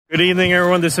Good evening,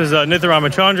 everyone. This is Nitha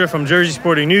Ramachandra from Jersey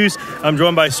Sporting News. I'm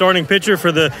joined by starting pitcher for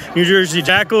the New Jersey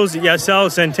Jackals, Yasel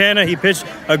Santana. He pitched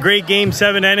a great game,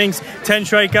 7 innings, 10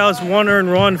 strikeouts, 1 earned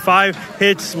run, 5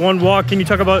 hits, 1 walk. Can you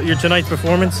talk about your tonight's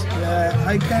performance? Yeah,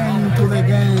 I came to the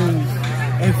game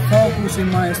and focus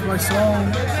in my strike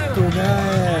zone to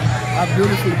get a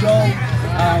beautiful job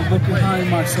working hard in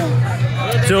my zone.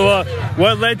 So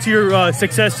what led to your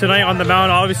success tonight on the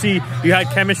mound? Obviously, you had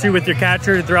chemistry with your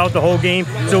catcher throughout the whole game.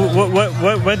 So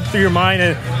what went through your mind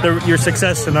and your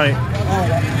success tonight?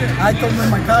 I told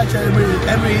my catcher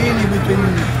every inning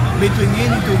between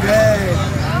inning to get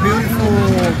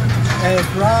beautiful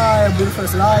fly, beautiful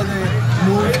slider,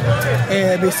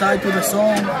 move beside to the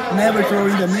zone, never throw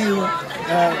in the middle.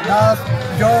 That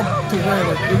job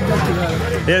together, good job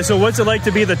together. Yeah, so what's it like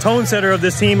to be the tone setter of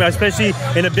this team, especially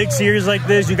in a big series like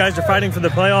this? You guys are fighting for the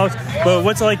playoffs, but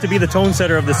what's it like to be the tone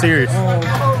setter of the series?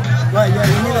 Right, yeah,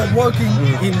 we need a working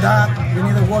in that. We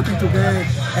need a working to get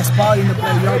a spot in the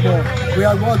playoff ball. We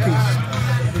are working.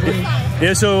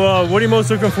 Yeah, so what are you most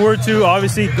looking forward to?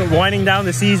 Obviously, winding down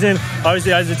the season,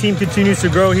 obviously as the team continues to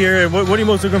grow here. What are you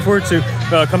most looking forward to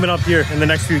coming up here in the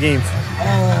next few games?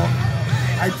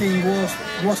 I think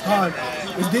was hard.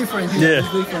 It's different. Yeah. It's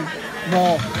different.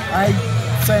 But I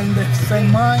send the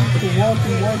same mind to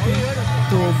working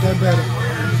to get better.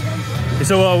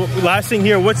 So last thing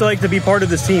here, what's it like to be part of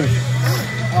this team?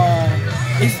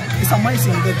 It's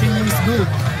amazing. The team is good.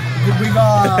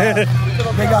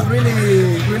 They got really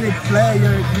good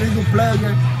players, really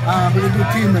good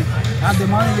teammates. And the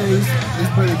manager is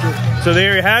very good. So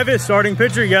there you have it, starting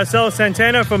pitcher Yasel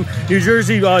Santana from New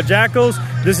Jersey Jackals.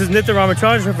 This is Nitha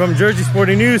Ramachandra from Jersey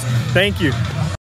Sporting News. Thank you.